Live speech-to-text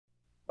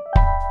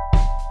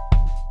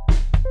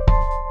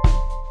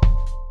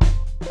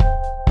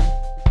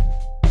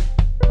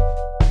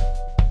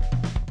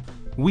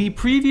We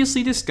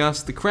previously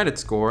discussed the credit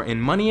score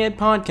in Money Ed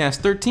Podcast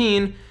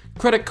 13,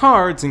 Credit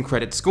Cards and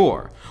Credit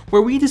Score,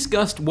 where we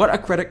discussed what a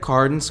credit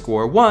card and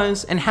score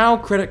was and how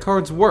credit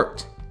cards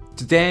worked.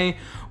 Today,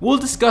 we'll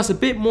discuss a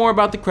bit more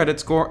about the credit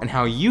score and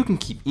how you can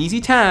keep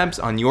easy tabs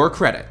on your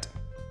credit.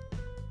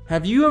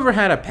 Have you ever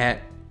had a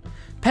pet?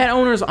 Pet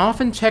owners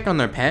often check on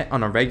their pet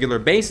on a regular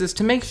basis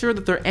to make sure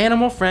that their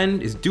animal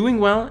friend is doing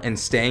well and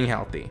staying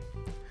healthy.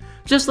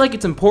 Just like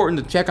it's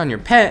important to check on your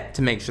pet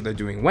to make sure they're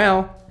doing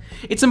well,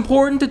 it's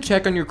important to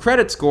check on your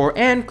credit score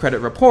and credit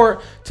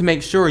report to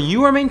make sure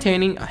you are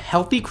maintaining a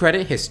healthy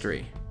credit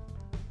history.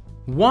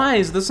 Why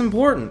is this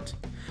important?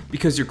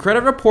 Because your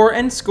credit report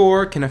and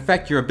score can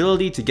affect your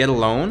ability to get a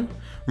loan,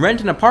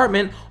 rent an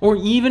apartment, or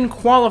even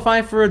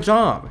qualify for a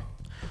job.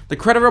 The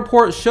credit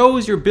report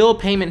shows your bill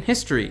payment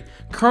history,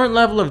 current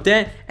level of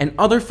debt, and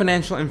other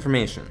financial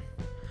information.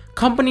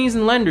 Companies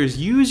and lenders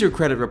use your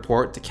credit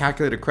report to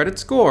calculate a credit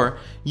score,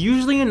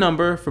 usually a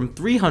number from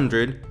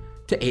 300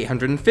 to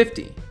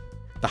 850.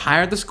 The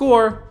higher the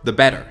score, the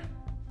better.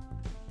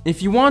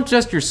 If you want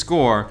just your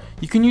score,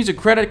 you can use a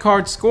credit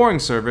card scoring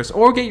service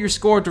or get your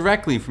score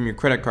directly from your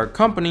credit card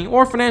company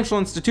or financial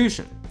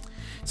institution.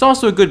 It's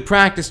also a good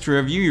practice to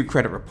review your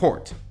credit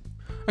report.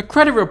 A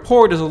credit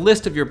report is a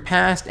list of your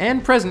past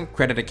and present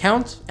credit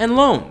accounts and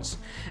loans,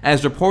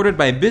 as reported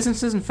by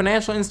businesses and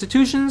financial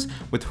institutions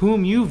with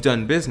whom you've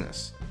done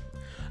business.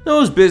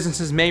 Those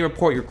businesses may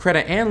report your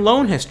credit and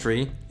loan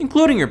history,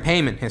 including your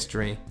payment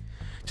history,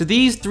 to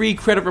these three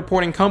credit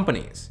reporting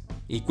companies: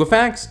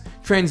 Equifax,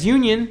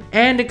 TransUnion,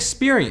 and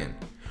Experian,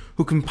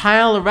 who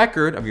compile a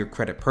record of your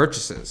credit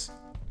purchases.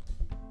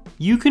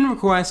 You can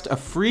request a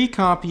free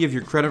copy of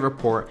your credit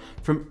report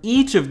from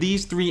each of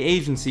these three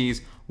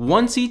agencies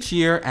once each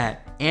year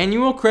at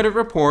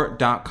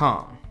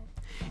annualcreditreport.com.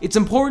 It's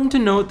important to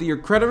note that your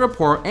credit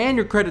report and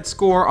your credit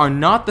score are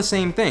not the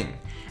same thing,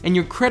 and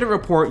your credit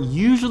report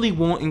usually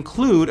won't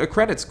include a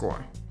credit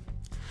score.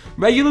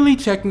 Regularly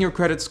checking your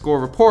credit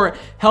score report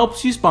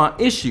helps you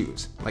spot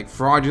issues like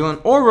fraudulent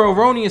or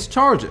erroneous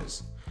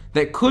charges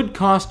that could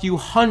cost you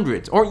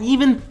hundreds or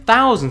even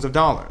thousands of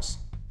dollars.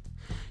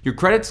 Your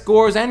credit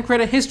scores and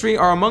credit history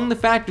are among the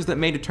factors that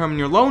may determine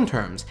your loan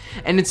terms,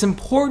 and it's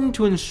important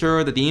to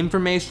ensure that the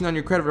information on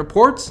your credit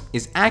reports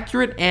is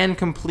accurate and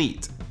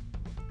complete.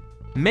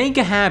 Make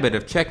a habit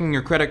of checking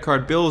your credit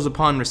card bills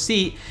upon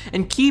receipt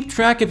and keep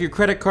track of your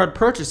credit card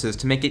purchases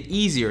to make it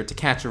easier to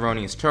catch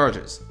erroneous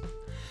charges.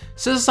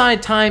 Set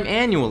aside time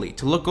annually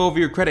to look over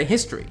your credit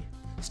history.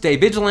 Stay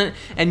vigilant,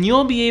 and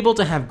you'll be able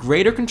to have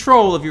greater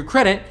control of your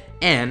credit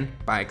and,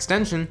 by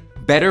extension,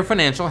 better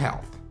financial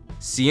health.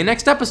 See you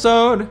next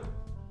episode!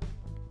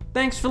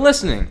 Thanks for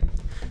listening.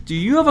 Do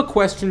you have a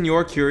question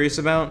you're curious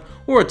about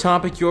or a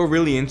topic you're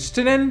really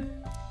interested in?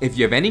 If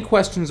you have any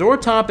questions or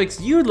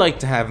topics you'd like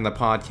to have in the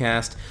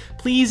podcast,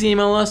 please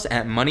email us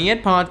at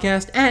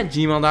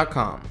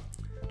moneyedpodcast@gmail.com.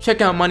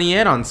 Check out Money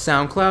Ed on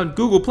SoundCloud,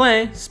 Google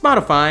Play,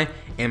 Spotify,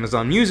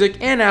 Amazon Music,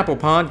 and Apple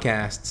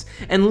Podcasts,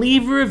 and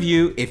leave a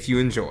review if you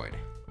enjoyed.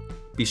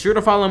 Be sure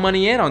to follow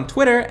Money Ed on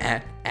Twitter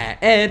at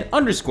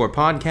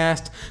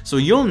 @ed_podcast so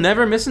you'll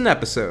never miss an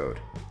episode.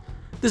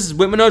 This is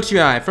Whitman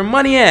Ochiai from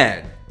Money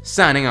Ed,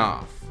 signing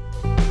off.